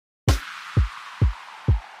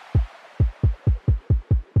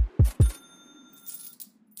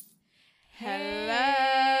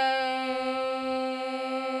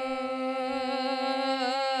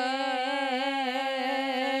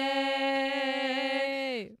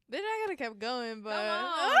kept going, but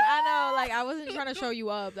I know. Like, I wasn't trying to show you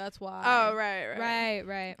up. That's why. Oh, right.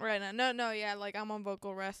 Right. No, yeah, like I'm on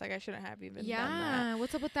vocal rest. Like I shouldn't have even done that.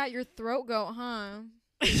 What's up with that? Your throat goat, huh?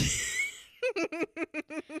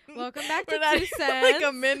 Welcome back to Two Cents. Like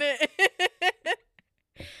a minute.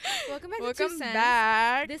 Welcome back to Two Welcome Cents.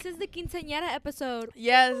 back. This is the quinceañera episode.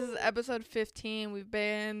 Yes, this is episode 15.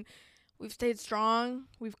 We've stayed strong.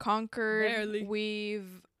 We've conquered. Barely. We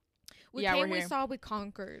We Yeah, came, we're we here. saw, we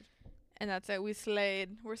conquered. And that's it. We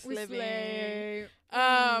slayed. We're We sliving. slay.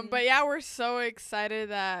 But yeah, we're so excited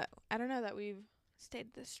that we've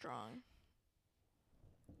stayed this strong.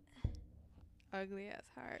 Ugly ass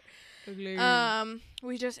heart.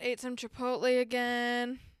 We just ate some Chipotle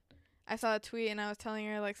again. I saw a tweet and I was telling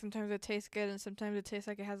her like sometimes it tastes good and sometimes it tastes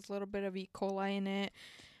like it has a little bit of E. coli in it.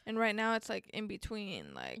 And right now it's like in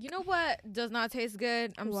between. Like, You know what does not taste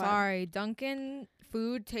good? I'm What? sorry. Dunkin'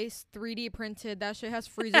 food tastes 3D printed. That shit has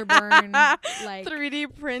freezer burn. Like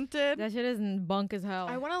 3D printed. that shit is bunk as hell.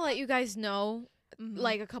 I want to let you guys know Mhm.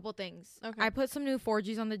 like a couple things. Okay. I put some new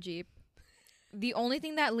 4Gs on the Jeep. The only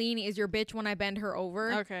thing that lean is your bitch when I bend her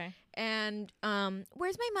over. Okay. And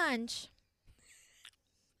where's my munch?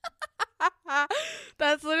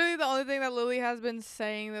 That's literally the only thing that Lily has been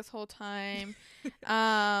saying this whole time.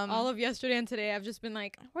 All of yesterday and today I've just been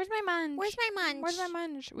like, Where's my munch? where's my munch? Where's my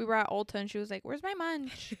munch? We were at Ulta and she was like, "Where's my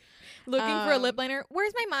munch?" Looking for a lip liner.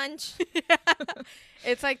 Where's my munch?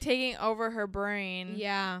 It's like taking over her brain.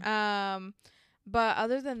 Yeah. But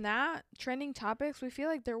other than that, trending topics, we feel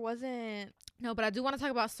like there wasn't. No, but I do want to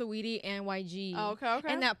talk about Saweetie and YG. Oh, okay.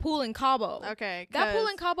 And that pool in Cabo. Okay. That pool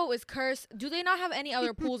in Cabo is cursed. Do they not have any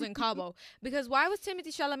other pools in Cabo? Because why was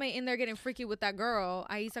Timothy Chalamet in there getting freaky with that girl,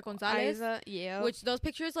 Aisa Gonzalez? Yeah. Which those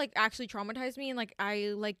pictures like actually traumatized me and like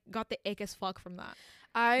I like got the ick as fuck from that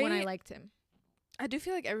when I liked him. I do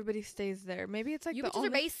feel like everybody stays there. Maybe it's like You the bitches only,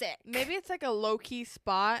 are basic. maybe it's like a low key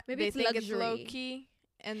spot. Maybe they it's think luxury. it's low key,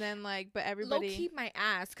 and then like, but everybody. Low key my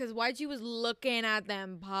ass because YG was looking at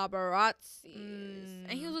them paparazzis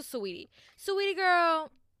and he was with Saweetie. Saweetie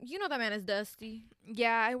girl, you know that man is dusty.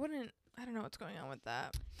 Yeah, I don't know what's going on with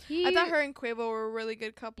that. He, I thought her and Quavo were a really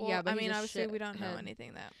good couple. Yeah, but I he's mean, a obviously we don't know shithead.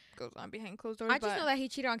 anything that goes on behind closed doors. I just but know that he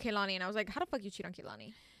cheated on Kehlani and I was like, how the fuck you cheat on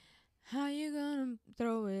Kehlani? how you gonna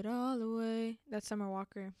throw it all away? That's Summer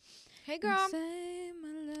Walker. Hey And girl, say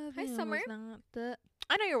my love Hi, was Summer. not the-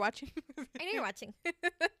 I know you're watching. I know you're watching.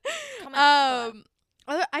 Comment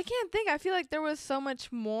below. I can't think. I feel like there was so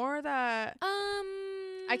much more that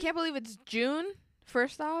I can't believe it's June.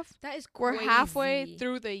 First off, That is we're crazy. halfway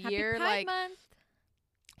through the Happy year. Pride Like Month.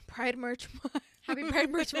 Pride Merch Month. Happy Pride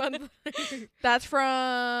Merch Month. That's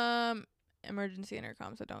from Emergency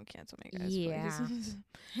Intercom, so don't cancel me, guys. Yeah.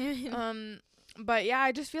 Please. But yeah,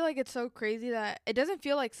 I just feel like it's so crazy that it doesn't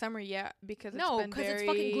feel like summer yet because No, it's been it's very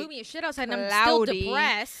fucking gloomy as shit outside and I'm still cloudy.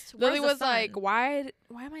 depressed. Lily Where's the was like, sun?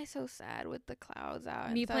 why am I so sad with the clouds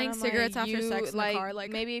out? Me and stuff?" playing I'm cigarettes like, after sex in the like, car,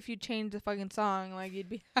 like- maybe if you change the fucking song, like you'd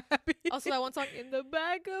be happy. Also, that one song in the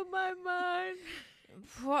back of my mind.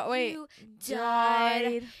 What? Wait, You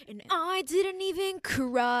died, and I didn't even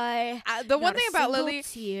cry. The one Not a thing about single Lily,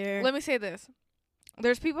 tear. let me say this: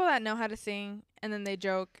 there's people that know how to sing and then they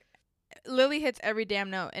joke. Lily hits every damn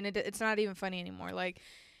note, and it's not even funny anymore. Like,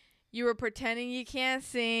 you were pretending you can't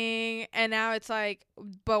sing, and now it's like,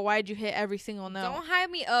 but why'd you hit every single note? Don't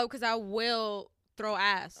hype me up because I will throw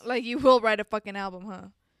ass. Like, you will write a fucking album,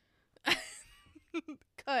 huh?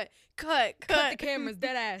 cut. Cut the cameras,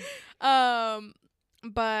 dead ass.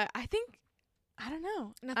 But I think, I don't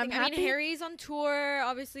know. Nothing. I'm I mean, happy. Harry's on tour.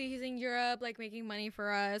 Obviously, he's in Europe, like making money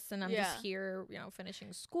for us, and I'm Yeah. just here,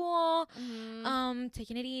 finishing school, Mhm.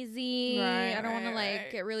 taking it easy. Right, I don't want to right.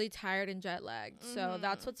 get really tired and jet lagged. So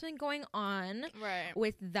that's Mhm. what's been going on Right.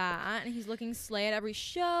 with that. And he's looking slay at every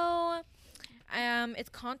show. It's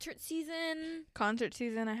concert season, Concert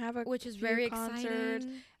season. I have a which is few very concerts.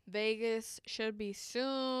 exciting. Vegas should be soon.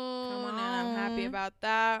 And on. I'm happy about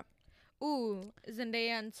that. Ooh,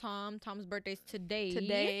 Zendaya and Tom's birthday's today.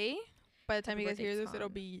 Today, by the time Happy you guys hear birthday, this, it'll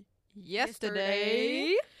Tom. be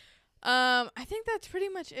yesterday. I think that's pretty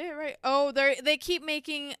much it, right? Oh, they keep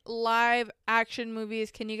making live action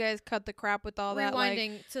movies. Can you guys cut the crap with all that? Like,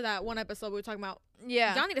 Rewinding to that one episode we were talking about.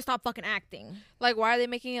 yeah, Y'all need to stop fucking acting. like why are they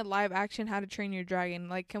making a live action How to Train Your Dragon?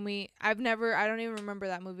 Like, can we? I don't even remember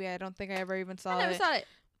that movie. I don't think I ever even saw I never it. saw it.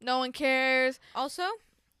 No one cares. Also,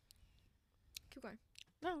 keep going.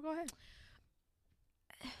 No, go ahead.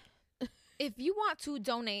 If you want to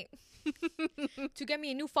donate to get me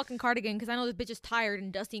a new fucking cardigan, because I know this bitch is tired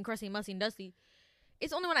and dusty and crusty and musty and dusty, it's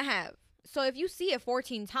the only one I have. So if you see it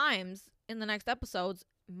 14 times in the next episodes,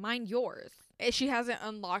 mind yours. She hasn't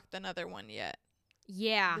unlocked another one yet.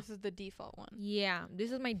 Yeah. This is the default one. Yeah.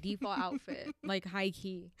 This is my default outfit. Like, high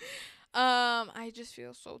key. I just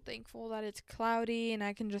feel so thankful that it's cloudy and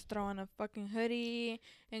I can just throw on a fucking hoodie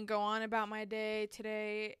and go on about my day.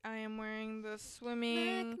 Today I am wearing the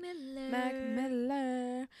swimming Mac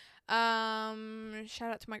Miller.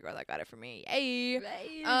 Shout out to my girl that got it for me. Yay.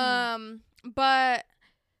 But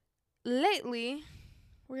lately,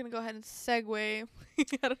 we're gonna go ahead and segue. I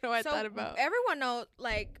don't know what I thought about. Everyone knows,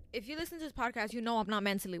 like, if you listen to this podcast, you know I'm not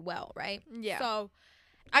mentally well, right? Yeah. So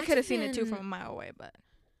I could have seen it too from a mile away, but.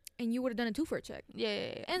 And you would have done a 2 for a check.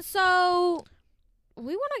 Yeah. And so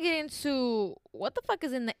we want to get into what the fuck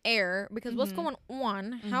is in the air, because what's going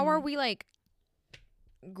on? How are we, like,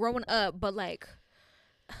 growing up, but like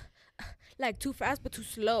too fast but too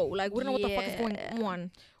slow? Like, we don't know what the fuck is going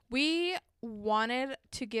on. We wanted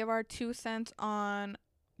to give our 2 cents on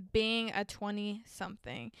being a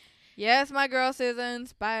 20-something. Yes, my girl SZA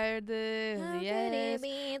inspired this. Yes.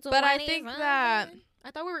 But I think that...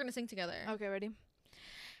 I thought we were going to sing together. Okay, ready?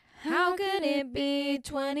 How could it be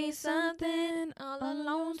 20-something all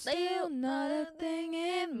alone, still not a thing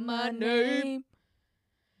in my name?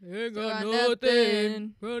 Ain't got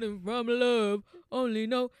nothing running from love, only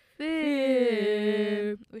no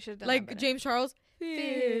fear. We should have done like James Charles.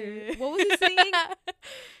 Fear. What was he singing?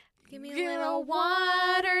 Give me a little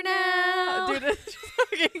water now. Dude, it's just a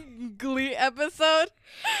fucking Glee episode.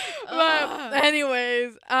 But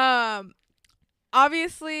anyways,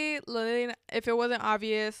 obviously, Lily, if it wasn't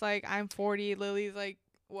obvious, like, I'm 40, Lily's like,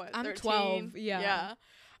 what, I'm 13? 12, yeah.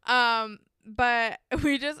 But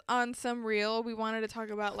we just, on some reel, we wanted to talk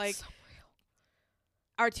about, like,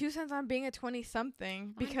 our 2 cents on being a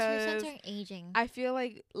 20-something, because 2 cents are aging. I feel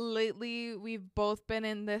like lately we've both been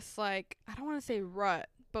in this, like, I don't want to say rut,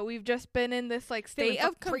 but we've just been in this, like, state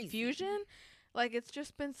of confusion. Crazy. Like, it's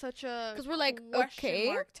just been such a because we're like, question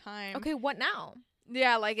mark time. Okay, what now?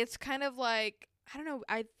 Yeah, like, it's kind of like, I don't know.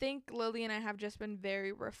 I think Lily and I have just been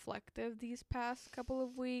very reflective these past couple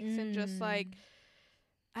of weeks and just, like,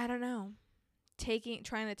 I don't know,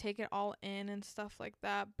 trying to take it all in and stuff like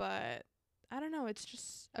that. But I don't know. It's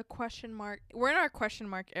just a question mark. We're in our question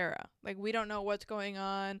mark era. Like, we don't know what's going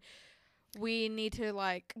on. We need to,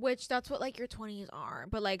 like, which that's what, like, your 20s are.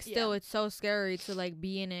 But, like, still, it's so scary to, like,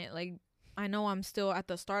 be in it. Like, I know I'm still at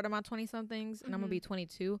the start of my 20-somethings and I'm going to be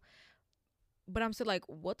 22. But I'm still like,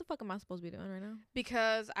 what the fuck am I supposed to be doing right now?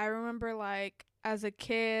 Because I remember, like, as a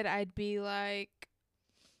kid, I'd be like,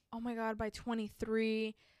 oh, my God, by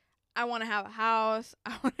 23, I want to have a house.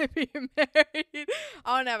 I want to be married.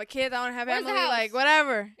 I want to have a kid. I want to have family. Like,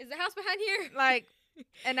 whatever. Is the house behind here? Like,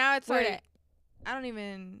 and now it's like, I don't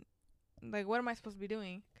even, like, what am I supposed to be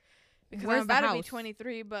doing? Because I'm about to be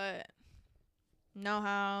 23, but no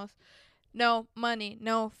house, no money,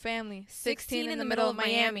 no family. 16 in the middle of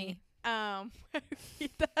Miami. But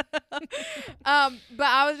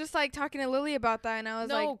I was just, like, talking to Lily about that, and I was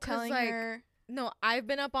like telling her, no, I've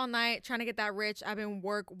been up all night trying to get that rich. I've been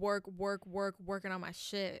working on my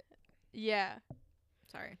shit. Yeah.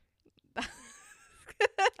 Sorry.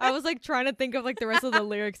 I was, like, trying to think of, like, the rest of the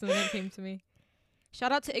lyrics, and then it came to me.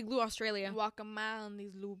 Shout out to Igloo Australia. Walk a mile in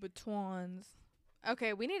these Louboutins.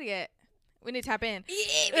 Okay, we need to tap in.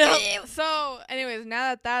 So, anyways,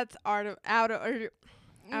 now that that's out of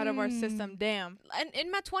our system, damn. And in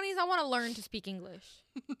my 20s, I want to learn to speak English.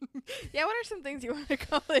 Yeah, what are some things you want to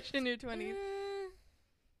accomplish in your 20s?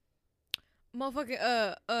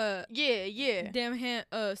 Motherfucking, yeah. Damn ham,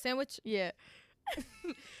 sandwich. Yeah.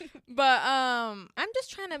 But, I'm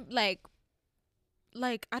just trying to, like,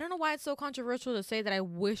 I don't know why it's so controversial to say that I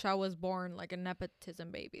wish I was born, like, a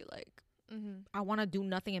nepotism baby. Like, I want to do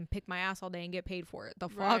nothing and pick my ass all day and get paid for it. The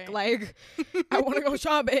fuck? Right. Like, I want to go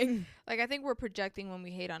shopping. Like, I think we're projecting when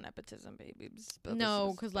we hate on nepotism babies.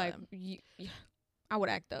 No, because, like, I would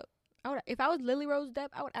act up. If I was Lily Rose Depp,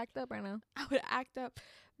 I would act up right now. I would act up.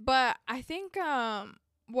 But I think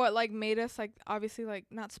what, like, made us, like, obviously, like,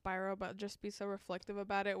 not spiral, but just be so reflective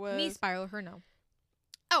about it was... Me spiral, her no.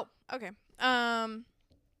 Oh, okay.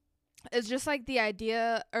 It's just, like, the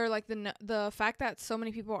idea, or, like, the fact that so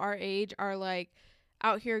many people our age are, like,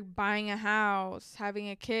 out here buying a house, having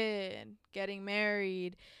a kid, getting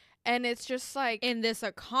married, and it's just, like... in this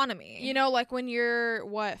economy. You know, like, when you're,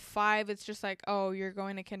 5, it's just, like, oh, you're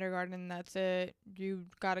going to kindergarten, that's it. You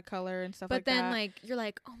got a color and stuff like that. But then, like, you're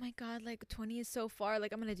like, oh, my God, like, 20 is so far.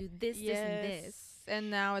 Like, I'm going to do this, this, and this. And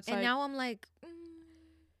now it's, and now I'm, like...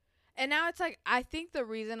 And now it's like, I think the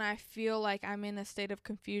reason I feel like I'm in a state of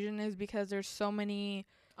confusion is because there's so many,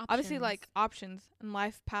 obviously, like, options and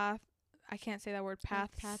life path. I can't say that word,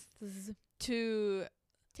 paths to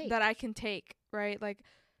take. That I can take, right? Like,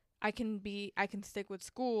 I can stick with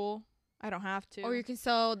school. I don't have to. Or you can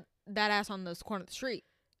sell that ass on the corner of the street.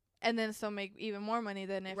 And then still make even more money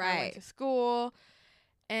than if I Right. went to school.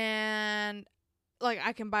 And, like,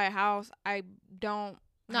 I can buy a house. I don't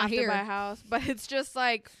Not have here. to buy a house. But it's just,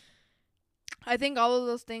 like, I think all of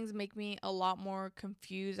those things make me a lot more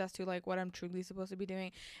confused as to, like, what I'm truly supposed to be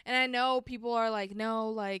doing. And I know people are like, no,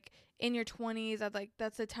 like, in your 20s,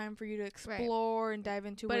 that's the time for you to explore and dive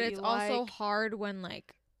into what you like. But it's also hard when,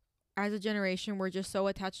 like, as a generation, we're just so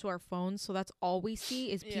attached to our phones. So that's all we see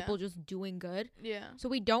is people just doing good. Yeah. So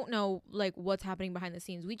we don't know, like, what's happening behind the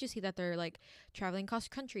scenes. We just see that they're, like, traveling cross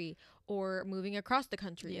country or moving across the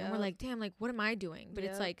country. And we're like, damn, like, what am I doing? But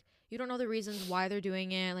it's like, you don't know the reasons why they're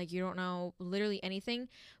doing it. Like, you don't know literally anything.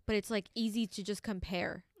 But it's, like, easy to just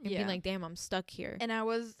compare and be like, damn, I'm stuck here. And I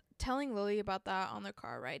was telling Lily about that on the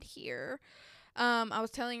car ride here. I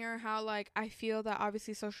was telling her how, like, I feel that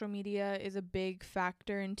obviously social media is a big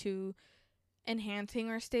factor into enhancing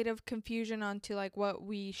our state of confusion onto, like, what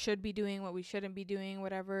we should be doing, what we shouldn't be doing,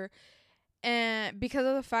 whatever. And because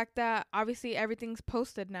of the fact that obviously everything's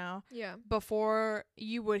posted now. Yeah. Before,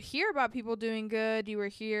 you would hear about people doing good. You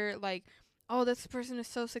would hear, like, oh, this person is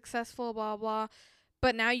so successful, blah, blah.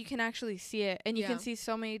 But now you can actually see it. And you can see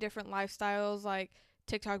so many different lifestyles, like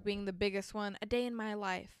TikTok being the biggest one. A day in my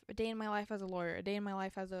life as a lawyer, a day in my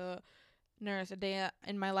life as a nurse, a day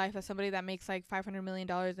in my life as somebody that makes like $500 million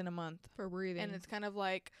in a month for breathing. And it's kind of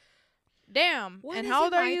like, damn. When and is how it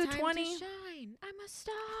old are my you? time 20? to shine? I'm a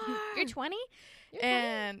star. You're 20? You're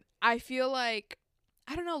And I feel like,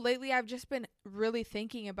 I don't know, lately I've just been really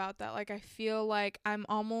thinking about that. Like, I feel like I'm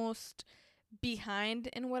almost behind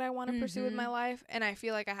in what I want to pursue with my life. And I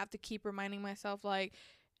feel like I have to keep reminding myself, like,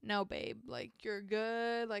 no, babe, like, you're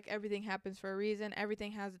good. Like, everything happens for a reason.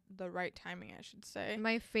 Everything has the right timing, I should say.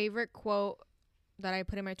 My favorite quote that I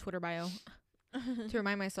put in my Twitter bio to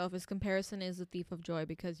remind myself is comparison is the thief of joy,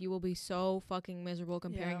 because you will be so fucking miserable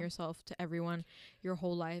comparing yourself to everyone your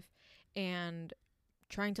whole life and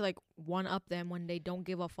trying to, like, one up them when they don't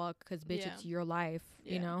give a fuck, because bitch, it's your life,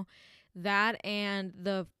 you know? That, and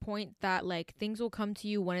the point that, like, things will come to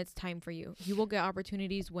you when it's time for you. You will get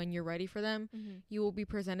opportunities when you're ready for them. You will be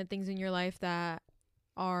presented things in your life that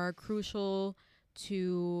are crucial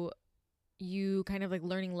to you kind of, like,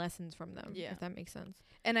 learning lessons from them, if that makes sense.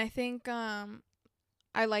 And I think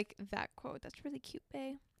I like that quote. That's really cute,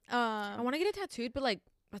 babe. I want to get it tattooed, but, like,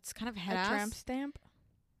 that's kind of head ass. A tramp stamp.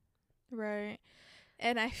 Right.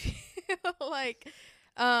 And I feel like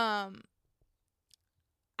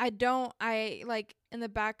I like, in the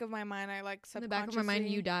back of my mind, I like subconsciously. In the back of my mind,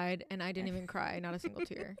 you died, and I didn't even cry, not a single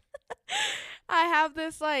tear. I have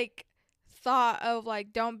this, like, thought of,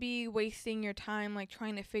 like, don't be wasting your time, like,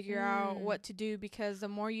 trying to figure out what to do, because the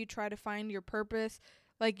more you try to find your purpose,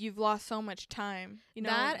 like, you've lost so much time, you know.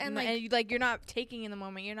 That and like you're not taking in the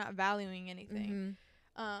moment, you're not valuing anything.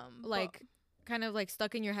 Like, kind of, like,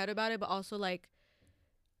 stuck in your head about it, but also, like,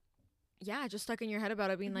 just stuck in your head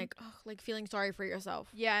about it, being like, oh, like, feeling sorry for yourself.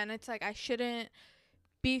 Yeah, and it's like, I shouldn't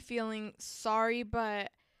be feeling sorry,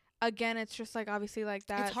 but again, it's just, like, obviously, like,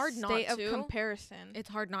 that it's hard state not to. of comparison. It's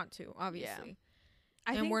hard not to, obviously.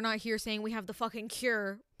 Yeah. And we're not here saying we have the fucking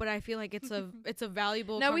cure, but I feel like it's a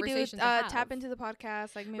valuable no, conversation we do. to have. Tap into the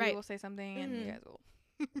podcast, like, maybe we'll say something, and you guys will.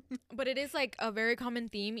 But it is, like, a very common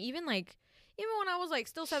theme. Even when I was, like,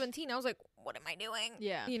 still 17, I was like, what am I doing?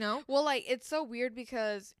 Yeah. You know? Well, like, it's so weird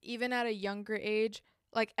because even at a younger age,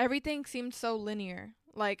 like, everything seemed so linear.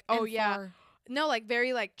 Like, oh, yeah. Far. No, like,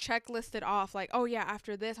 very, like, checklisted off. Like, oh, yeah,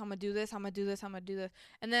 after this, I'm going to do this, I'm going to do this, I'm going to do this.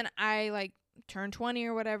 And then I, like, turned 20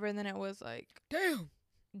 or whatever, and then it was like,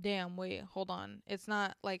 damn, wait, hold on. It's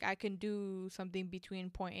not, like, I can do something between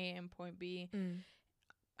point A and point B.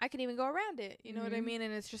 I can even go around it. You know what I mean?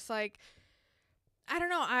 And it's just, like, I don't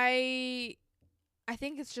know. I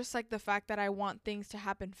think it's just, like, the fact that I want things to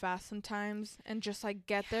happen fast sometimes and just, like,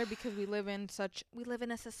 get there, because we live in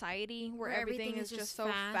a society where everything is just so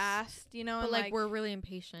fast, you know? But, and, like, we're really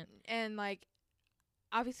impatient. And, like,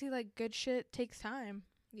 obviously, like, good shit takes time.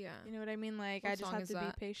 Yeah. You know what I mean? Like, What I just song have to is be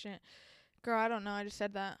that? patient. Girl, I don't know. I just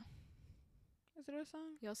said that. Is it a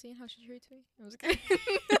song? Y'all seen How She Treats Me? I was kidding.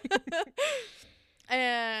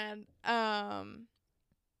 And,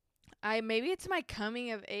 maybe it's my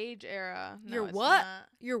coming of age era. No, You're it's what? not.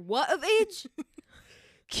 You're what of age?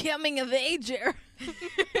 Coming of age era.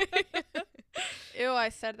 Ew, I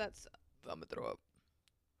said that's. I'm gonna throw up.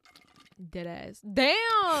 Dead ass.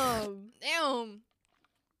 Damn.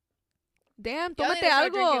 Damn, Y'all need tómate to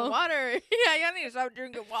start drinking algo. water. Yeah, y'all need to start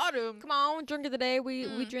drinking water. Come on, drink of the day.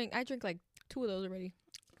 We drink. I drink like 2 of those already.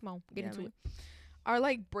 Come on, get into it. our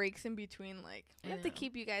like breaks in between, like we have to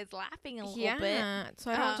keep you guys laughing a little bit. Yeah,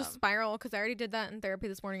 so I don't just spiral, because I already did that in therapy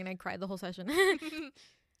this morning and I cried the whole session.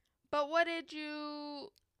 But what did you,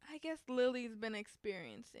 I guess Lily's been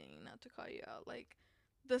experiencing, not to call you out, like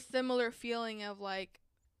the similar feeling of like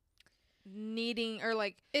needing, or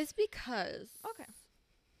like, it's because okay,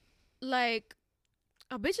 like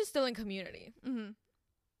a bitch is still in community.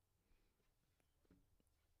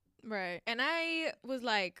 Right. And I was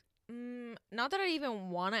like, not that I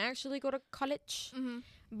even want to actually go to college,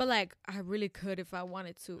 but like I really could if I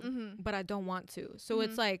wanted to, but I don't want to. So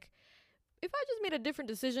it's like, if I just made a different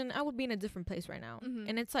decision, I would be in a different place right now.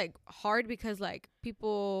 And it's like hard because like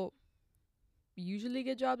people usually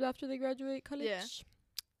get jobs after they graduate college. Yeah.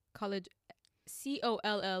 College, COLLECH,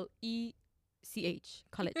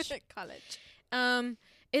 college. College.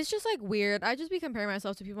 It's just like weird. I just be comparing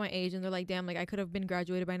myself to people my age, and they're like, damn, like I could have been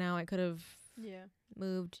graduated by now. I could have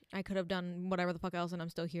moved. I could have done whatever the fuck else, and I'm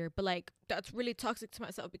still here. But like that's really toxic to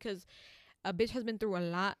myself, because a bitch has been through a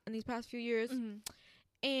lot in these past few years,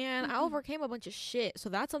 and I overcame a bunch of shit. So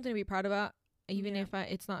that's something to be proud about, even if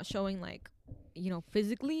it's not showing like, you know,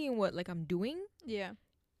 physically and what like I'm doing. Yeah,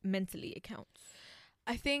 mentally it counts.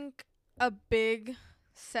 I think a big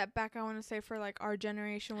setback I want to say for like our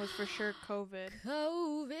generation was for sure COVID.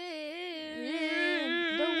 The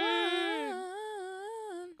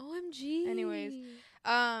one. OMG. Anyways,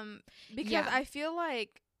 because I feel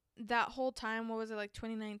like that whole time, what was it, like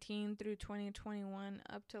 2019 through 2021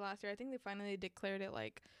 up to last year, I think they finally declared it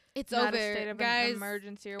like it's not over, a state of guys.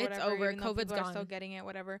 Emergency or whatever. It's over. COVID's gone. Are still getting it,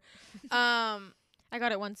 whatever. I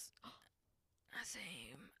got it once.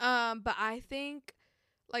 Same. But I think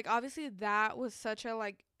like obviously that was such a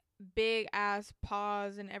like big ass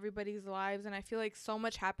pause in everybody's lives, and I feel like so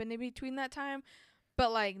much happened in between that time,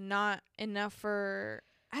 but like not enough for,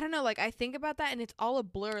 I don't know, like I think about that and it's all a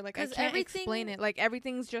blur, like I can't explain it, like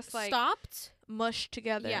everything's just like stopped, mushed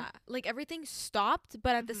together. Yeah, like everything stopped,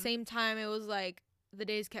 but at the same time it was like the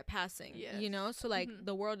days kept passing. You know, so like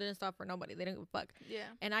the world didn't stop for nobody. They didn't give a fuck. Yeah.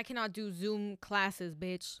 And I cannot do Zoom classes,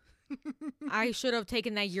 bitch. I should have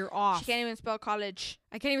taken that year off. She can't even spell college.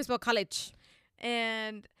 I can't even spell college.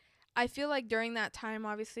 And I feel like during that time,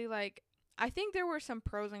 obviously, like, I think there were some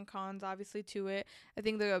pros and cons, obviously, to it. I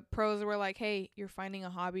think the pros were like, hey, you're finding a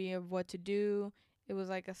hobby of what to do. It was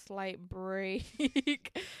like a slight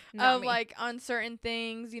break of like uncertain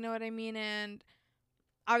things, you know what I mean? And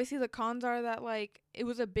obviously the cons are that like it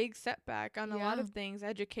was a big setback on a lot of things.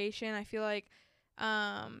 Education, I feel like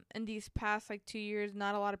in these past like 2 years,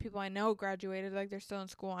 not a lot of people I know graduated. Like they're still in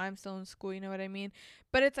school. I'm still in school, you know what I mean?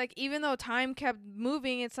 But it's like even though time kept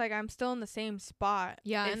moving, it's like I'm still in the same spot.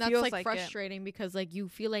 Yeah, and that's like frustrating because like you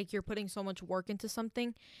feel like you're putting so much work into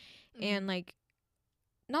something, and like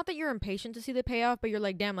not that you're impatient to see the payoff, but you're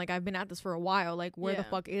like, damn, like I've been at this for a while. Like where the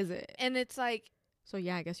fuck is it? And it's like, so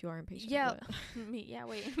yeah, I guess you are impatient. Yeah, me. Yeah,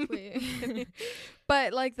 wait.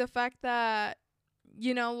 But like the fact that,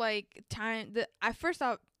 you know, like time, I first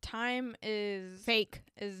thought time is fake,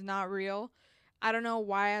 is not real. I don't know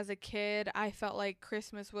why as a kid I felt like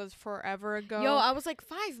Christmas was forever ago. Yo, I was like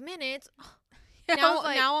 5 minutes. Now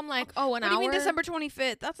I'm like, oh, an hour? What do you mean December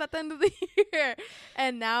 25th? That's at the end of the year.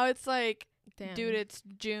 And now it's like, damn. Dude, it's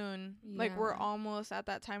June. Yeah. Like we're almost at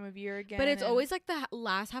that time of year again. But it's always like the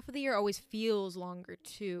last half of the year always feels longer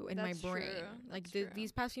too in my brain. Like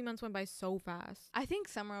these past few months went by so fast. I think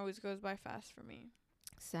summer always goes by fast for me.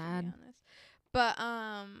 Sad. To be honest. But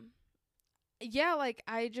yeah, like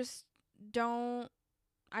I just don't,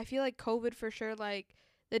 I feel like COVID for sure, like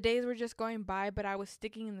the days were just going by, but I was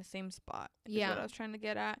sticking in the same spot. Yeah. Is what I was trying to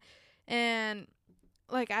get at. And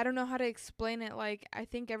like, I don't know how to explain it. Like, I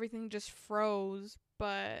think everything just froze,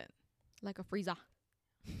 but like a freezer.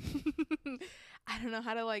 I don't know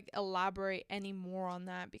how to like elaborate any more on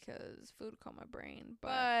that because food caught my brain.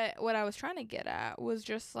 But what I was trying to get at was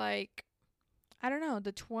just like, I don't know,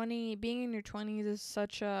 being in your 20s is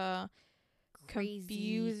such a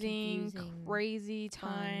confusing crazy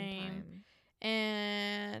time.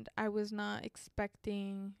 And I was not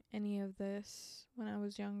expecting any of this when I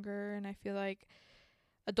was younger, and I feel like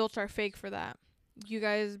adults are fake for that. You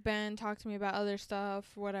guys been talk to me about other stuff,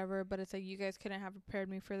 whatever, but it's like you guys couldn't have prepared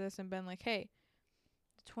me for this and been like, hey,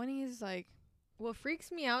 the 20s, like, what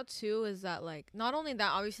freaks me out too is that like not only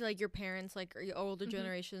that, obviously like your parents, like your older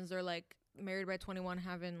generations, are like married by 21,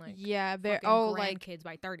 having like grandkids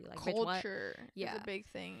by 30. Like culture is a big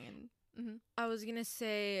thing. And I was gonna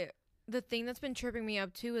say the thing that's been tripping me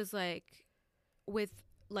up too is like with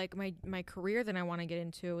like my career that I want to get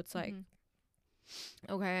into. It's like,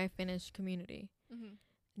 okay, I finished community.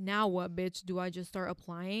 now what, bitch? Do I just start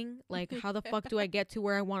applying? Like, how the fuck do I get to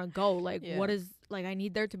where I want to go? Like, what is, like, I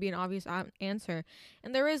need there to be an obvious answer.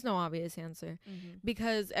 And there is no obvious answer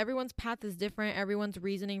because everyone's path is different. Everyone's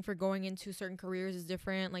reasoning for going into certain careers is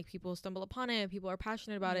different. Like, people stumble upon it. People are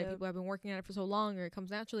passionate about it. People have been working at it for so long, or it comes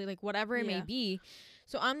naturally, like, whatever it may be.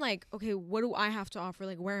 So I'm like, okay, what do I have to offer?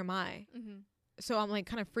 Like, where am I? So I'm, like,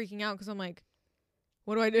 kind of freaking out because I'm like,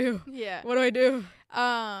 what do I do? Yeah. What do I do?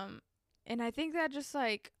 And I think that just,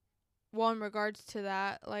 like, well, in regards to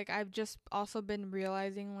that, like, I've just also been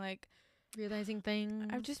realizing, like, realizing things.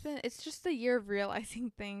 It's just the year of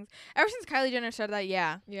realizing things. Ever since Kylie Jenner said that,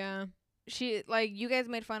 yeah. She, like, you guys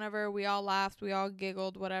made fun of her. We all laughed. We all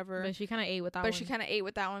giggled, whatever. But she kind of ate with that one. But she kind of ate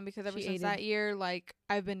with that one because ever since that year, like,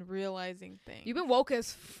 I've been realizing things. You've been woke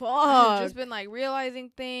as fuck. I've just been, like,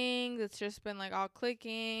 realizing things. It's just been, like, all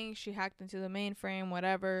clicking. She hacked into the mainframe,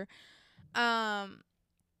 whatever.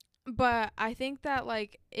 But I think that,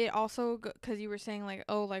 like, it also, because you were saying, like,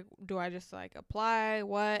 oh, like, do I just, like, apply?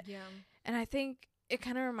 What? Yeah. And I think it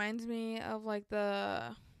kind of reminds me of, like,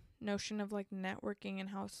 the notion of, like, networking and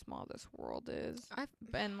how small this world is.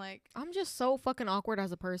 I'm just so fucking awkward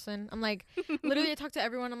as a person. I'm like, literally I talk to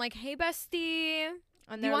everyone. I'm like, hey, bestie,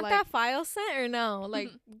 and you want that file sent or no?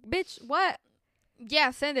 Like, bitch, what?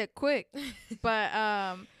 Yeah, send it quick.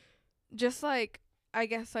 But just, like, I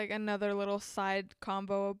guess, like, another little side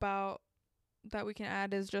combo about that we can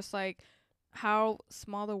add is just, like, how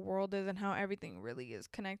small the world is and how everything really is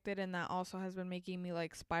connected. And that also has been making me,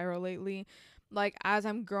 like, spiral lately. Like, as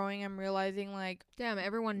I'm growing, I'm realizing, like, damn,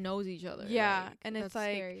 everyone knows each other. Yeah. Like, and it's,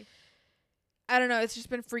 like, scary. I don't know. It's just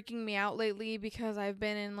been freaking me out lately because I've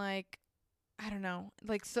been in, like, I don't know,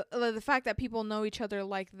 like, so, the fact that people know each other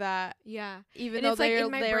like that. Yeah. Even and though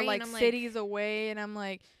it's, they're like cities away, and I'm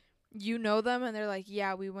like, you know them, and they're like,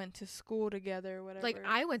 yeah, we went to school together, or whatever. Like,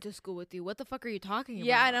 I went to school with you. What the fuck are you talking about?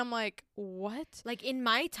 Yeah, and I'm like, what? Like, in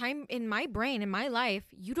my time, in my brain, in my life,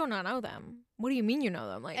 you do not know them. What do you mean you know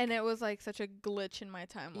them? Like, and it was, like, such a glitch in my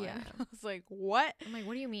timeline. Yeah. I was like, what? I'm like,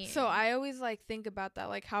 what do you mean? So I always, like, think about that,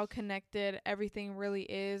 like, how connected everything really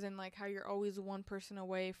is, and, like, how you're always one person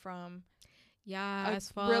away from as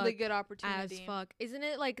fuck. Really good opportunity. As fuck. Isn't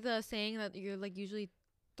it, like, the saying that you're, like, usually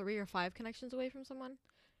 3 or 5 connections away from someone?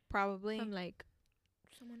 Probably. From, like,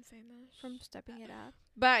 someone famous. From stepping it up.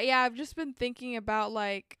 But, yeah, I've just been thinking about,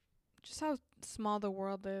 like, just how small the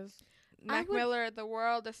world is. Mac Miller, the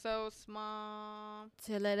world is so small.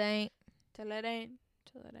 Till it ain't. Till it ain't.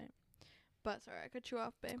 Till it ain't. But, sorry, I cut you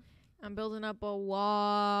off, babe. I'm building up a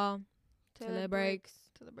wall. Till it breaks.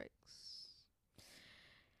 Till it breaks.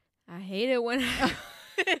 I hate it when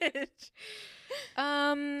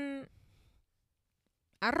I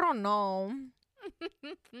don't know.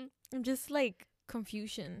 I'm just, like,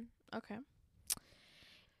 confusion. Okay.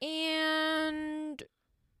 And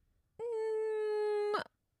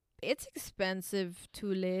it's expensive to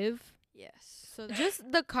live. Yes. So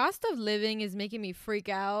just the cost of living is making me freak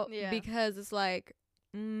out. Yeah. Because it's like,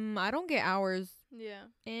 I don't get hours. Yeah.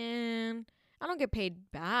 And I don't get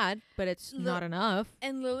paid bad, but it's not enough.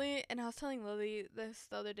 And Lily, and I was telling Lily this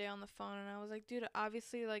the other day on the phone, and I was like, dude,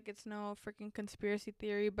 obviously, like, it's no freaking conspiracy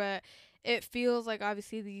theory, but it feels like,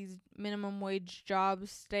 obviously, these minimum wage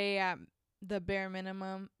jobs stay at the bare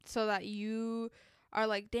minimum so that you are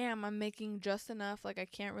like, damn, I'm making just enough, like, I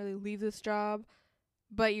can't really leave this job,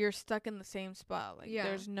 but you're stuck in the same spot. Like,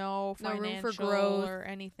 there's no financial room for growth or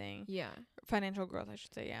anything. Yeah. Financial growth, I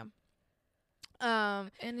should say, yeah.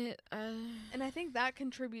 And I think that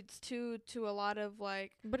contributes to a lot of,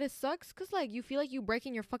 like, but it sucks because, like, you feel like you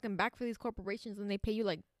breaking your fucking back for these corporations and they pay you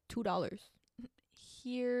like $2.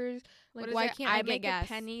 Here's like, why can't I make gas? a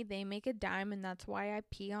penny, they make a dime, and that's why I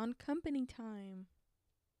pee on company time.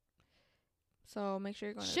 So make sure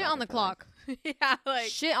you're going shit on the clock. Yeah, like,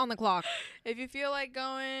 shit on the clock. If you feel like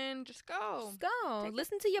going, just go. Just go.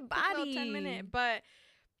 Listen to your body. 10-minute. But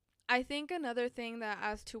I think another thing that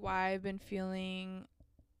as to why I've been feeling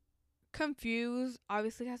confused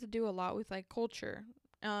obviously has to do a lot with, like, culture.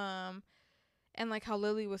 And like how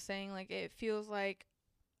Lily was saying, like, it feels like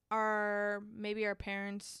maybe our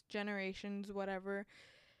parents' generations, whatever,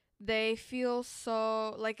 they feel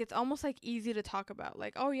so, like, it's almost, like, easy to talk about.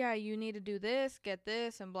 Like, oh, yeah, you need to do this, get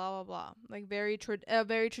this, and blah, blah, blah. Like, very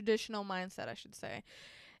traditional mindset, I should say.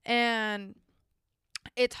 And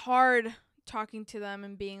it's hard talking to them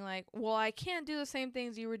and being like, well, I can't do the same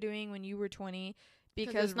things you were doing when you were 20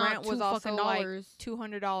 because rent was also like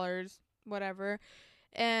 $200, whatever.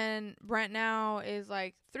 And rent now is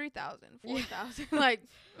like $3,000, $4,000. Like,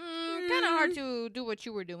 kind of hard to do what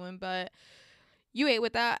you were doing, but you ate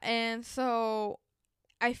with that. And so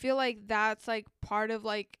I feel like that's, like, part of,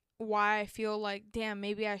 like, why I feel like, damn,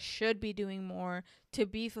 maybe I should be doing more to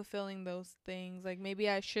be fulfilling those things. Like, maybe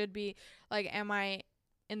I should be, like, am I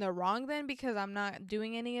in the wrong then because I'm not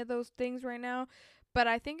doing any of those things right now? But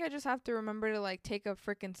I think I just have to remember to, like, take a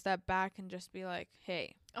freaking step back and just be like,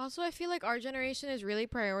 hey. Also, I feel like our generation is really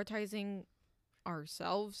prioritizing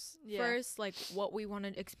ourselves first, like what we want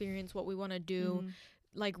to experience, what we want to do,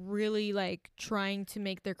 like really like trying to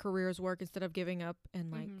make their careers work instead of giving up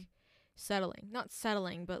and like not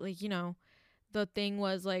settling, but like, you know, the thing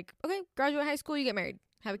was like, okay, graduate high school, you get married,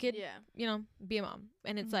 have a kid, you know, be a mom.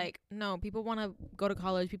 And it's like, no, people want to go to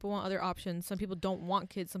college, people want other options, some people don't want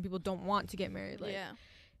kids, some people don't want to get married, like,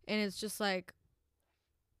 and it's just like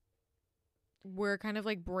we're kind of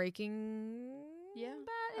like breaking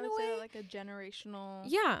that in a way, like a generational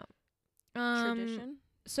tradition.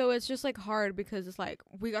 So it's just like hard because it's like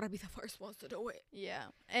we gotta be the first ones to do it.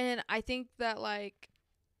 And I think that like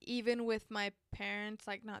even with my parents,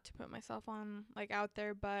 like, not to put myself on like out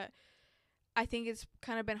there, but I think it's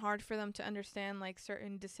kind of been hard for them to understand like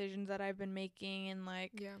certain decisions that I've been making, and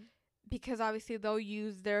like because obviously they'll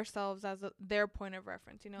use themselves as their point of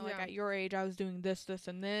reference, you know, like at your age I was doing this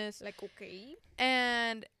and this, like, okay,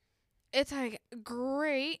 and it's like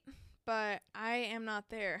great, but I am not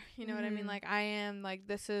there, you know what I mean? Like, I am like,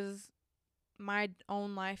 this is my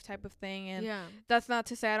own life type of thing, and that's not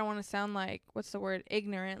to say I don't want to sound like, what's the word,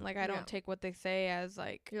 ignorant, like I don't take what they say as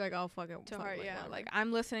like, you're like, oh fuck it to heart. Like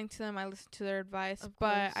I'm listening to them, I listen to their advice,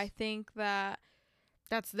 but I think that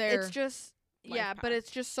that's their, it's just path. But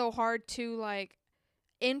it's just so hard to like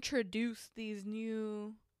introduce these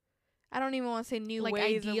new, I don't even want to say new like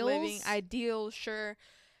ways of living, ideals,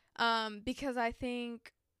 because I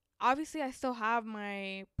think obviously I still have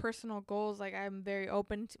my personal goals, like I'm very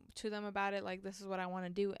open to them about it, like this is what I want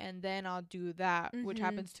to do, and then I'll do that, which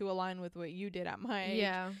happens to align with what you did at my age.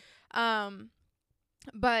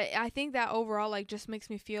 But I think that overall like just makes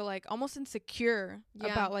me feel like almost insecure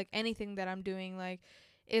about like anything that I'm doing, like,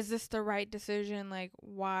 is this the right decision? Like,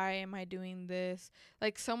 why am I doing this?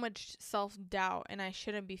 Like, so much self-doubt, and I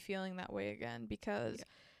shouldn't be feeling that way again, because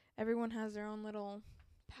everyone has their own little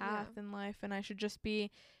path in life, and I should just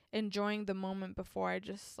be enjoying the moment before I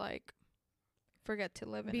just, like, forget to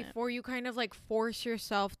live in it. Before you kind of, like, force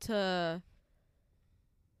yourself to...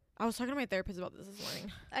 I was talking to my therapist about this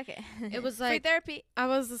morning. Okay. It was like... Free therapy. I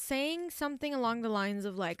was saying something along the lines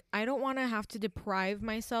of, like, I don't want to have to deprive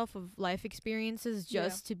myself of life experiences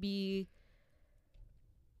just to be,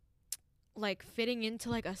 like, fitting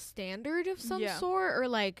into, like, a standard of some sort. Or,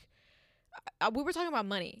 like, we were talking about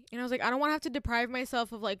money. And I was like, I don't want to have to deprive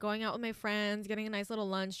myself of, like, going out with my friends, getting a nice little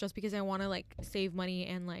lunch just because I want to, like, save money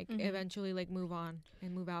and, like, eventually, like, move on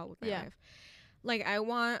and move out with my life. Like, I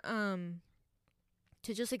want,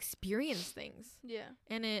 to just experience things.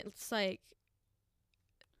 And it's like,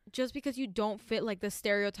 just because you don't fit like the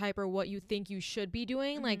stereotype or what you think you should be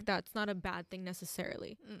doing, like that's not a bad thing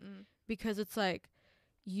necessarily. Because it's like,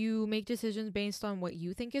 you make decisions based on what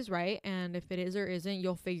you think is right, and if it is or isn't,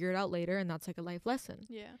 you'll figure it out later, and that's like a life lesson.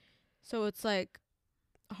 So it's like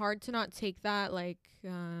hard to not take that like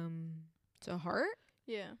to heart.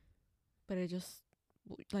 But it just,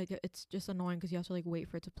 like, it's just annoying because you have to like wait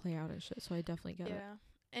for it to play out and shit. So I definitely get it.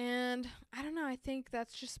 And I don't know, I think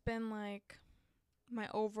that's just been like my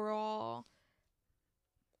overall,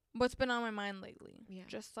 what's been on my mind lately.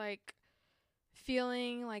 Just like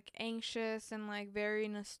feeling like anxious and like very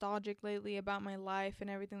nostalgic lately about my life and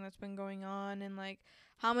everything that's been going on, and like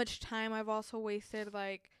how much time I've also wasted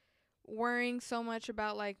like worrying so much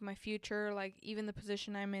about like my future, like even the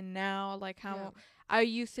position I'm in now, like how I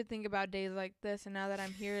used to think about days like this, and now that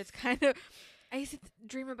I'm here, it's kind of, I used to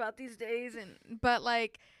dream about these days, and but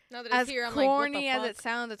like now that as it's here, I'm corny like, what the as it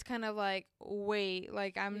sounds, it's kind of like, wait,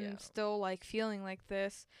 like I'm still like feeling like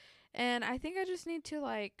this, and I think I just need to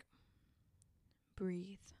like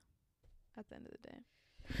breathe at the end of the day.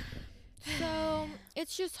 So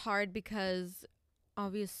it's just hard because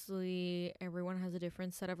obviously everyone has a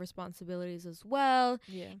different set of responsibilities as well,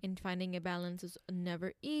 and finding a balance is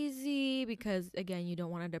never easy because, again, you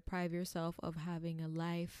don't want to deprive yourself of having a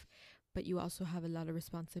life, but you also have a lot of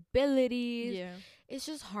responsibilities. It's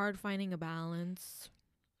just hard finding a balance,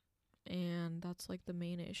 and that's like the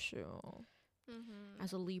main issue.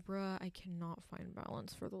 As a Libra, I cannot find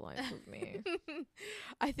balance for the life of me.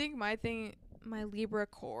 I think my Libra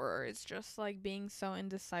core is just like being so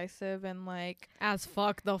indecisive, and like as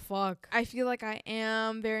fuck the fuck. I feel like I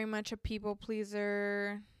am very much a people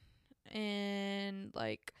pleaser, and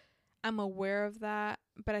like I'm aware of that,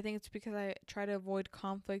 but I think it's because I try to avoid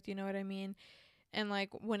conflict, you know what I mean? And like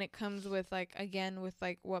when it comes with like, again, with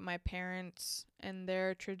like what my parents and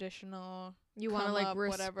their traditional You want to like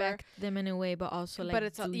respect whatever. them in a way, but also like. But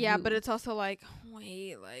it's but it's also like,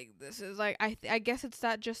 wait, like this is like I guess it's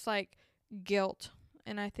that just like guilt,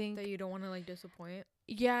 and I think that you don't want to like disappoint.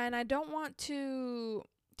 Yeah, and I don't want to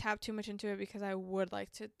tap too much into it because I would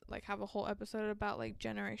like to like have a whole episode about like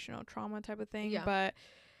generational trauma type of thing. Yeah. But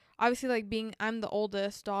obviously, like I'm the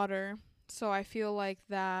oldest daughter. So I feel like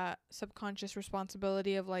that subconscious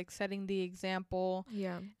responsibility of like setting the example,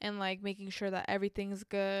 and like making sure that everything's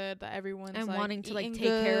good, that everyone's and like wanting to like take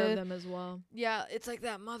good. care of them as well. Yeah, it's like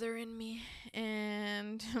that mother in me,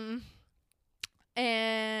 and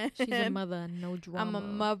she's a mother, no drama. I'm a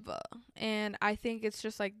mother, and I think it's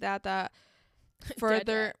just like that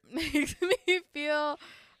further makes me feel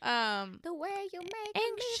the way you make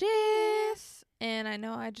anxious, and I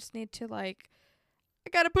know I just need to like. I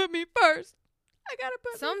gotta put me first.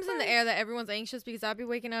 Something's in the air that everyone's anxious because I'll be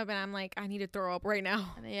waking up and I'm like, I need to throw up right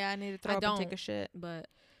now. Yeah, I need to throw up and take a shit. But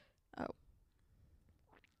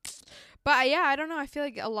yeah, I don't know. I feel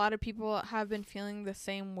like a lot of people have been feeling the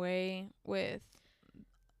same way with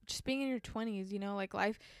just being in your 20s. You know, like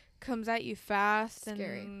life comes at you fast.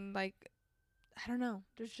 Scary. And like, I don't know.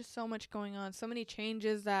 There's just so much going on. So many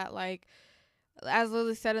changes that like. As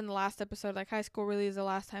Lily said in the last episode, like high school really is the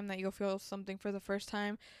last time that you'll feel something for the first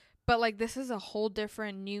time. But like this is a whole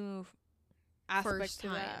different new aspect to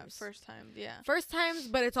that. First times, yeah. First times,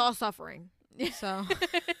 but it's all suffering. So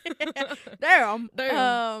damn.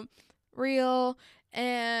 Real.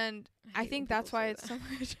 And I think that's why it's so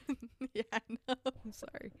much yeah, I know. I'm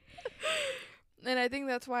sorry. And I think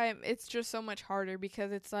that's why it's just so much harder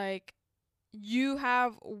because it's like you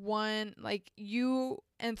have one, like you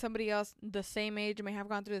and somebody else the same age may have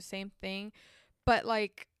gone through the same thing, but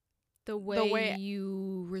like the way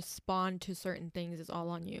you respond to certain things is all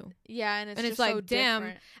on you. Yeah, and it's just like, so damn,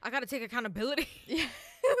 different. I gotta take accountability. Yeah.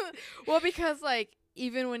 Well, because like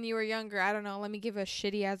even when you were younger, I don't know, let me give a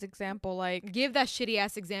shitty ass example. Like give that shitty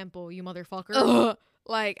ass example, you motherfucker.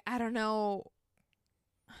 Like I don't know.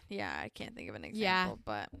 Yeah, I can't think of an example,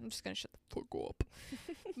 but I'm just gonna shut the fuck up.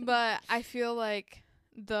 But I feel like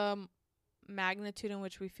the magnitude in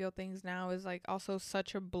which we feel things now is like also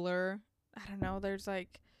such a blur. I don't know. There's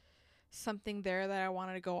like something there that I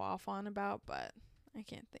wanted to go off on about, but I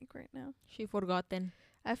can't think right now. She forgotten.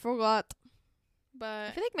 I forgot. But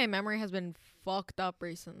I feel like my memory has been fucked up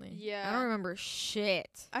recently. Yeah. I don't remember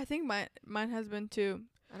shit. I think mine has been too.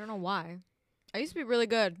 I don't know why. I used to be really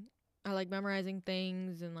good. I like memorizing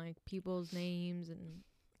things and like people's names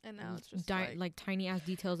and now it's just like tiny ass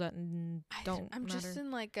details that don't I'm matter. just in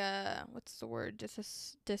like a what's the word? Just a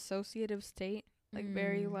dissociative state, like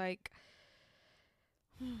very like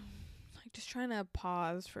just trying to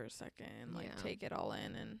pause for a second and like take it all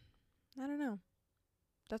in, and I don't know.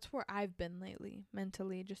 That's where I've been lately,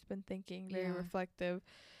 mentally, just been thinking, very reflective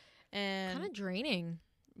and kind of draining.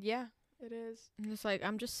 Yeah, it is. And it's like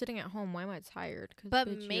I'm just sitting at home. Why am I tired? But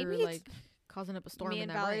maybe you're like causing up a storm. Me in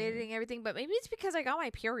invalidating everything, but maybe it's because I got my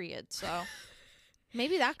period. So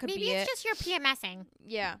maybe that could be it. Maybe it's just your PMSing.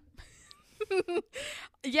 Yeah.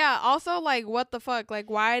 Yeah. Also, like, what the fuck? Like,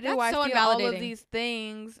 why do I feel all of these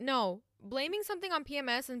things? No. Blaming something on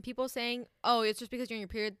PMS and people saying, oh, it's just because you're in your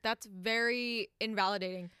period, that's very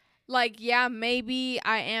invalidating. Like, yeah, maybe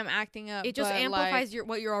I am acting up. It just amplifies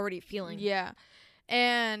what you're already feeling. Yeah.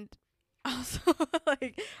 And also,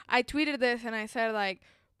 like, I tweeted this and I said, like,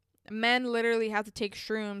 men literally have to take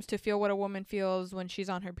shrooms to feel what a woman feels when she's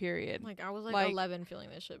on her period. Like, I was like 11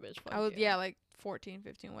 feeling this shit, bitch. I was, yeah, like 14,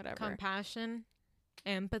 15, whatever. Compassion,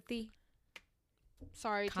 empathy.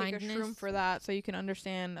 Sorry, kindness. Take a shroom for that so you can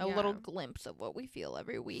understand a little glimpse of what we feel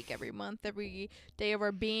every week, every month, every day of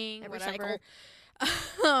our being, every whatever.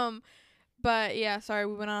 Cycle. But yeah, sorry,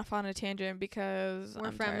 we went off on a tangent because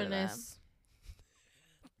we're feminists.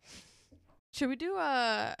 Should we do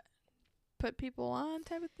put people on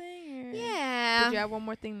type of thing? Or yeah. Did you have one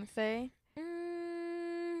more thing to say?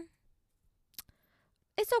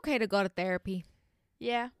 It's okay to go to therapy.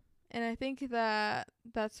 Yeah. And I think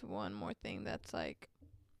that's one more thing that's like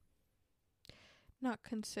not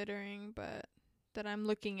considering, but that I'm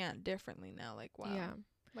looking at differently now. Like, wow. Yeah.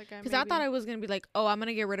 Like, because I thought I was going to be like, oh, I'm going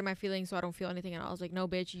to get rid of my feelings so I don't feel anything. And I was like, no,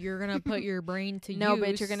 bitch, you're going to put your brain to use. No,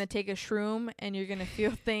 bitch, you're going to take a shroom and you're going to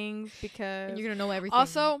feel things because. And you're going to know everything.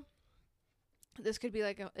 Also, this could be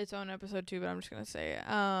like its own episode too, but I'm just going to say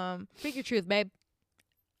it. Speak your truth, babe.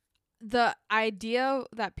 The idea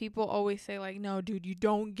that people always say, like, no, dude, you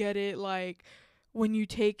don't get it. Like, when you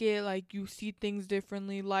take it, like, you see things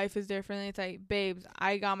differently. Life is different. It's like, babes,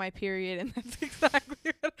 I got my period. And that's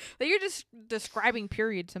exactly what, like, you're just describing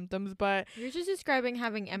period symptoms, but. You're just describing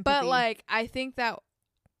having empathy. But, like, I think that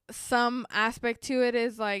some aspect to it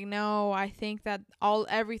is like, no, I think that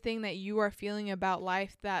everything that you are feeling about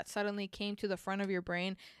life that suddenly came to the front of your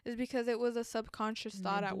brain is because it was a subconscious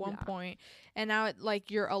thought at one point, and now it,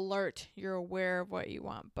 like, you're alert, you're aware of what you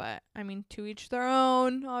want. But I mean, to each their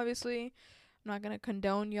own, obviously. I'm not gonna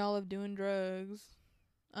condone y'all of doing drugs,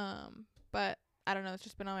 but I don't know, it's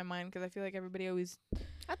just been on my mind because I feel like everybody always,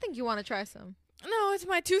 I think you want to try some. no, it's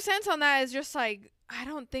my 2 cents on that. Is just like, I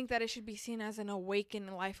don't think that it should be seen as an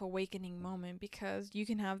life awakening moment, because you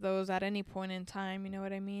can have those at any point in time, you know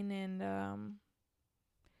what I mean? And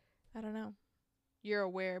I don't know, you're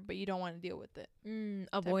aware but you don't want to deal with it.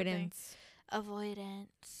 Avoidance.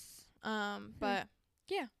 But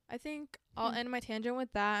yeah, I think I'll end my tangent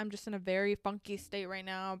with that. I'm just in a very funky state right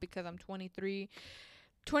now because I'm 23.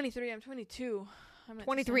 I'm 22. I'm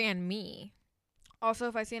 23 and me. Also,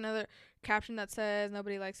 if I see another caption that says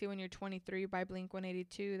 "Nobody likes you when you're 23" by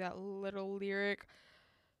Blink-182, that little lyric,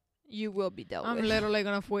 you will be dealt with. I'm literally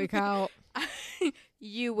gonna freak out.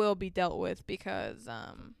 You will be dealt with because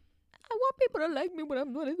I want people to like me when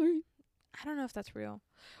I'm 23. I don't know if that's real.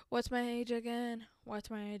 What's my age again?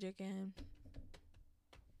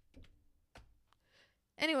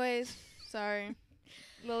 Anyways, sorry.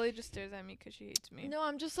 Lily just stares at me because she hates me. No,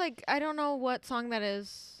 I'm just like, I don't know what song that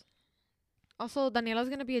is. Also, Daniela's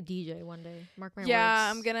gonna be a DJ one day. Mark my words.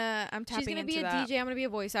 Yeah, I'm tapping She's gonna into be a that. DJ. I'm gonna be a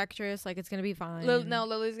voice actress. Like, it's gonna be fine. No,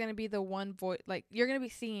 Lily's gonna be the one voice. Like, you're gonna be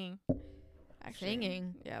singing. Actually,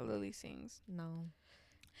 singing. Yeah, Lily sings. No.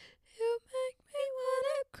 You make me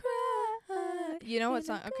wanna cry. You know what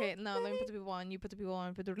song? Okay, no, let me put the people on. You put the people on.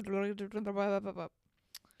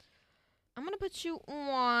 I'm gonna put you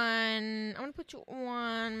on.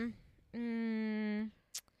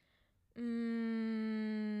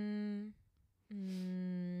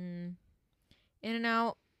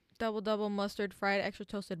 In-N-Out double mustard fried extra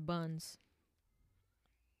toasted buns.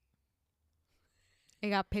 It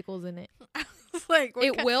got pickles in it. I was like,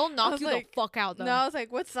 it will knock you the fuck out though. No, I was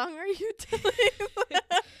like, what song are you telling?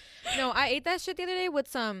 No, I ate that shit the other day with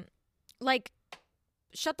some, like,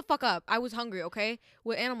 shut the fuck up. I was hungry, okay?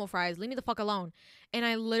 With animal fries. Leave me the fuck alone. And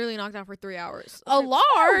I literally knocked out for 3 hours. A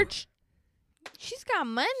large? She's got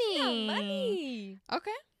money.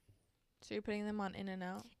 Okay. So you're putting them on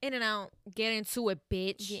In-N-Out? In-N-Out. Get into it,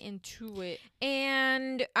 bitch. Get into it.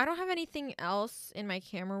 And I don't have anything else in my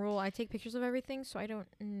camera roll. I take pictures of everything, so I don't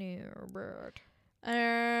know, bird.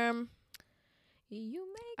 I've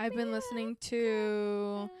been listening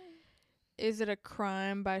to Is It a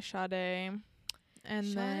Crime by Sade. And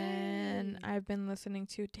then I've been listening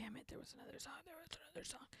to, damn it, there was another song.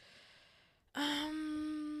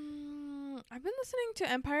 I've been listening to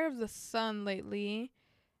Empire of the Sun lately.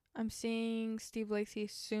 I'm seeing Steve Lacy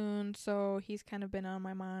soon, so he's kind of been on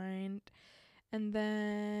my mind. And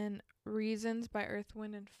then Reasons by Earth,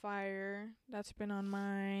 Wind and Fire. That's been on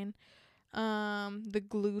mine. The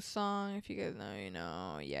Glue song, if you guys know, you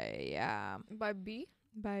know. Yeah. By B?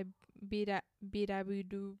 By Bida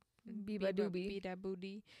Boo. Biba Doobie. Bita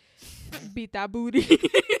Booty. Bita Booty.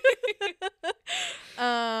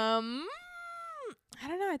 I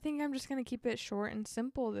don't know. I think I'm just going to keep it short and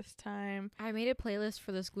simple this time. I made a playlist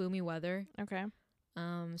for this gloomy weather. Okay.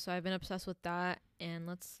 So I've been obsessed with that, and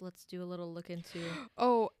let's do a little look into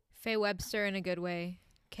Faye Webster in a good way.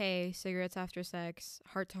 K, Cigarettes After Sex,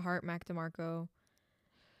 Heart to Heart, Mac DeMarco.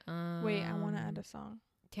 Wait, I want to add a song.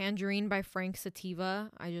 Tangerine by Frank Sativa.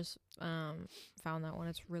 I just found that one.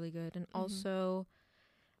 It's really good. And also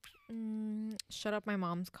Shut Up My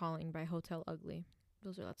Mom's Calling by Hotel Ugly.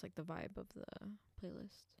 That's like the vibe of the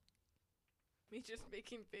playlist. Me just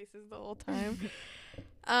making faces the whole time.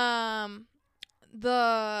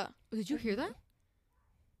 Did you hear that?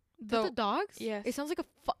 The dogs? Yes. It sounds like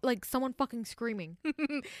like someone fucking screaming.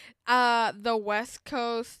 The West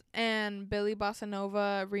Coast and Billy Bossa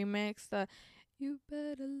Nova remix. The You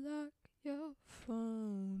Better Lock Your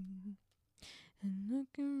Phone and look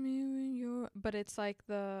at me when you're. But it's like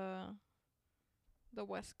the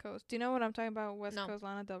West Coast. Do you know what I'm talking about? West Coast,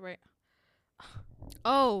 Lana Del Rey.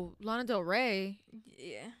 Oh, Lana Del Rey.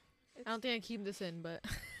 Yeah. I don't think I keep this in, but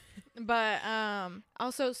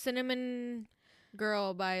also Cinnamon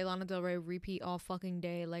Girl by Lana Del Rey, repeat all fucking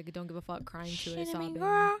day. Like, don't give a fuck, crying to it, sobbing.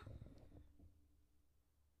 Girl.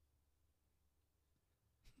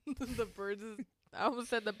 The birds. I almost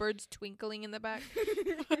said the birds twinkling in the back.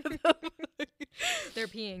 They're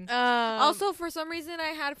peeing. Also, for some reason, I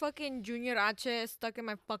had fucking Junior H stuck in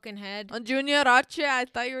my fucking head. Junior H, I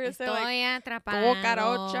thought you were gonna say like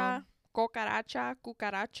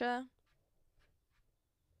cucaracha.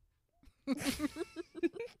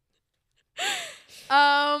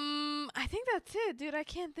 I think that's it, dude. I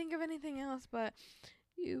can't think of anything else, but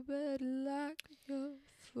You better lock your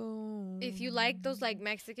phone. If you like those like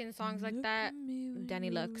Mexican songs like that, Danny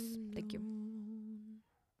Lux. Thank you.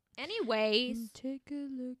 Anyways, take a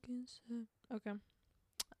look inside. Okay.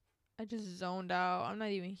 I just zoned out. I'm not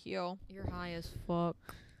even here. You're high as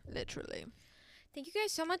fuck. Literally. Thank you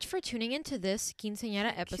guys so much for tuning into this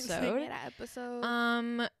quinceañera episode.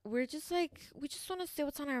 We're just like, we just want to say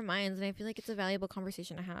what's on our minds, and I feel like it's a valuable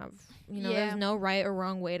conversation to have. You know, there's no right or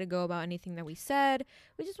wrong way to go about anything that we said.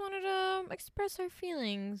 We just wanted to express our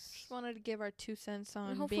feelings. Just wanted to give our 2 cents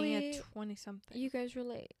on being a 20-something. You guys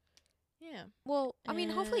relate. Yeah. Well, I mean,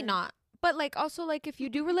 hopefully not. But, like, also, like, if you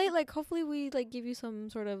do relate, like, hopefully we, like, give you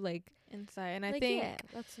some sort of, like, insight. And I think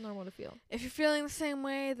that's normal to feel. If you're feeling the same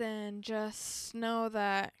way, then just know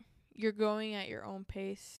that you're going at your own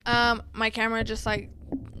pace. My camera just, like,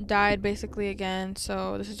 died basically again.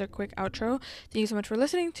 So this is a quick outro. Thank you so much for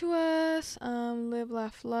listening to us. Live,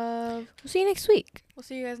 laugh, love. We'll see you next week. We'll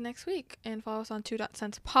see you guys next week. And follow us on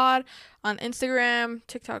 2.sensepod on Instagram,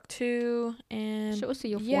 TikTok too. And show us to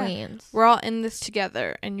your friends. We're all in this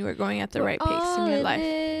together, and you are going at the right pace in your life.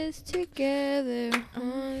 This together.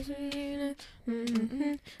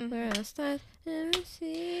 We're all stars and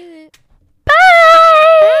receive it.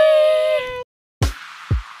 Bye.